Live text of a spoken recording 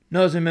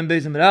Nazir men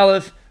bezim mit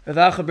aleph. Rav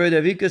Acha ber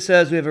Davika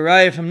says we have a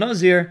raya from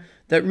Nazir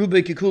that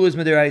Rubai Kikula is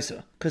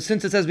Midiraisa. Because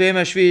since it says Be'em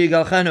Hashvi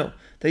Galchenu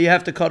that you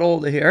have to cut all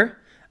the hair,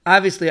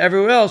 obviously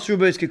everywhere else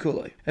Rubai is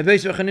Kikulai. And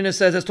Beis Rechanina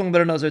says that's talking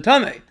about a Nazir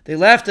Tameh. They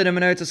laughed at him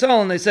in Eretz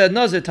Yisrael and they said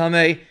Nazir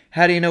Tameh,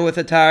 how do you know with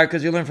a tar?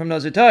 Because you learn from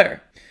Nazir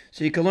Tar.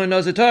 So you can learn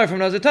Nazir Tar from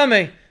Nazir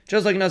Tameh.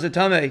 Just like Nazir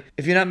Tameh,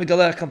 if you're not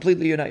Megalech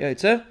completely, you're not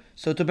Yaitze.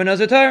 So to be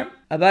Nazir Tar,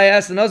 Abai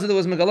asked the Nazir that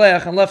was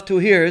Megalech and left 2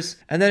 hairs,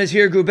 and then his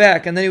hair grew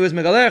back, and then he was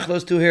Megalech,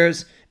 those 2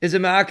 hairs, is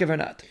it Ma'akev or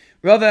not?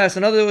 Rav asked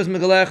another that was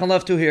Megalech and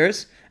left 2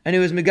 hairs, and he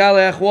was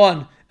Megalech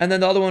 1, and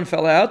then the other one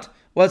fell out.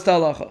 What's the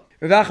halacha?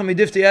 Rav Acha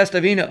Midifti asked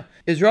Avina,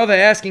 is Rava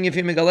asking if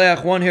you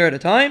Megalech 1 hair at a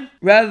time?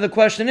 Rather the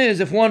question is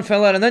if 1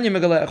 fell out and then you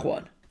Megalech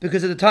 1.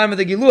 Because at the time of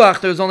the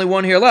Giluach there was only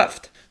 1 hair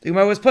left. The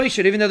Gemara was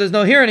Paishit, even though there's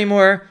no hair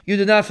anymore, you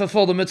did not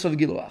fulfill the mitzvah of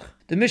Giluach.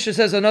 The Mishnah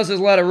says a Nazir is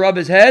allowed to rub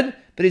his head,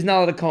 but he's not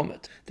allowed to comb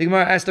it. The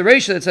Gemara asked the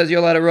Reisha that says you're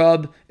allowed to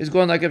rub is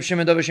going like Rav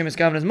Shimon Dov Shimon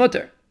Skaven is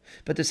mutter.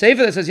 But the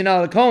Sefer that says you're not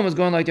allowed to comb is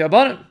going like the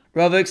Rabbanan.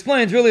 Rava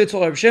explains really it's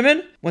all Rav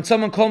Shimon. When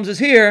someone combs his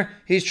hair,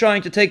 he's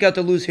trying to take out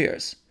the loose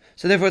hairs.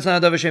 So therefore it's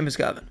not Dov Shimon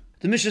Skaven.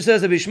 The Mishnah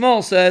says that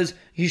Bishmal says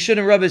he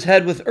shouldn't rub his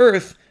head with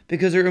earth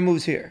because it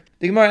removes hair.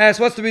 The Gemara asks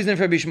what's the reason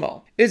for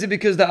Bishmal? Is it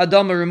because the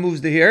Adama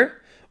removes the hair?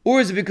 Or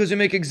is it because you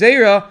make a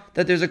gzeira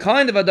that there's a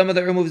kind of Adama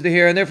that removes the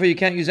hair and therefore you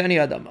can't use any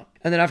Adama?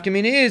 And then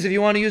Afkamina is if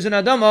you want to use an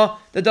Adama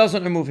that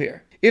doesn't remove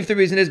hair. If the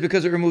reason is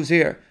because it removes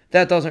hair,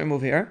 that doesn't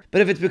remove hair.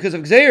 But if it's because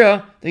of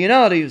gzeira, then you're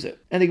not allowed to use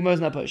it. And the Gemara is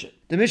not push it.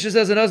 The Mishnah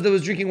says an Uz that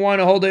was drinking wine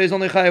a whole day is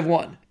only chayav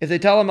 1. If they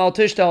tell him al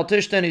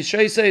tishta, he's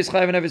sheiseh, he's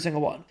chayav in every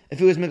single one. If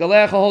he was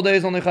megalech a whole day,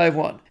 is only chayav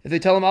 1. If they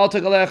tell him al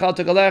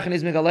tegalech, and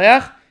he's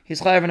megalech,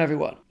 he's chayav in every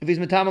one. If he's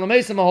metamel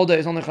mesim a whole day,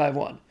 is only chayav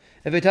 1.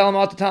 If they tell him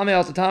al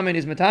tatame, and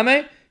he's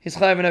metame, he's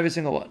chayav in every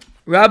single one.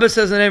 Rabbah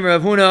says in the name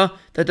of Rav Huna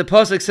that the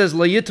pasuk says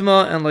lo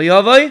yitma and lo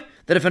yavai,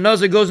 that if a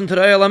Nazir goes into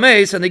the Eyal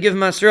HaMeis and they give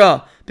him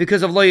Asra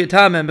because of lo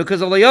yitamim,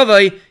 because of lo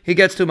yavai, he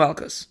gets 2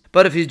 malchus.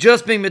 But if he's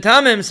just being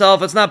metame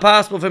himself, it's not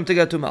possible for him to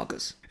get 2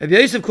 malchus. If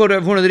Yosef quoted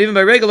Rav Huna that even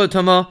by regular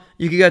tuma,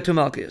 you could get 2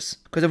 malchus.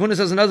 Because Rav Huna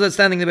says another that's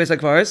standing in the Beis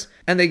HaKvaris,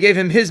 and they gave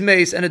him his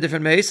mace and a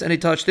different mace, and he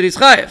touched it, he's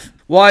chayiv.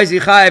 Why is he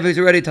chayiv? He's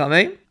already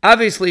tameh.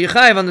 Obviously, he's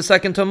chayiv on the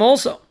second tuma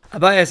also.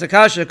 Abai asked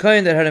Akasha, a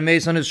kohen that had a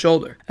mace on his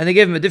shoulder, and they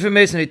gave him a different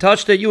mace and he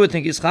touched it, you would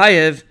think he's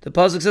chayiv. The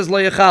pasuk says lo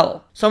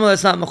yechal, someone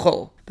that's not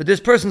mechol. But this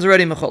person's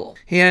already mechol.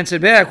 He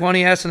answered back when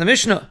he asked in the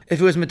Mishnah, if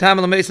it was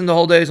metamel mason the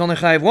whole day, he's only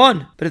chayiv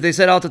 1. But if they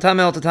said al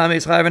tatame,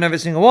 he's chayiv in every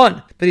single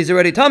one. But he's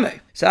already tameh.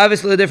 So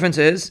obviously the difference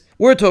is,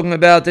 we're talking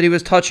about that he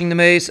was touching the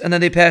mace and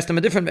then they passed him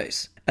a different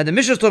mace. And the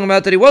Mishnah is talking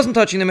about that he wasn't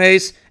touching the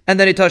mace and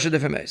then he touched a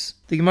different mace.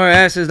 The Gemara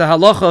asks is the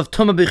halacha of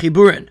tumah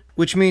b'chiburin,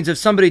 which means if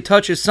somebody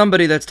touches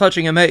somebody that's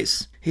touching a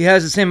mace, he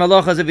has the same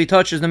halacha as if he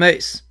touches the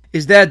mace.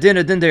 Is that din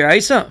a din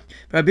deraisa?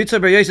 Rabbi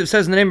Yitzchak bar Yosef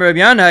says in the name of Rabbi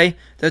Yanai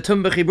that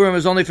tum b'chiburim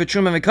is only for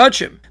truma and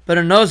kachim, but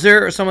a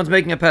nazir or someone's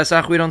making a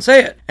pesach, we don't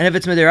say it. And if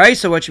it's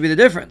midiraisa, what should be the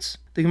difference?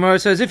 The Gemara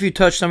says if you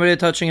touch somebody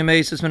that's touching a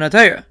mace, it's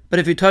minatayra. But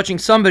if you're touching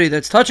somebody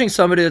that's touching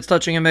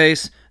a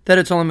mace, then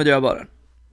it's only midirabanan.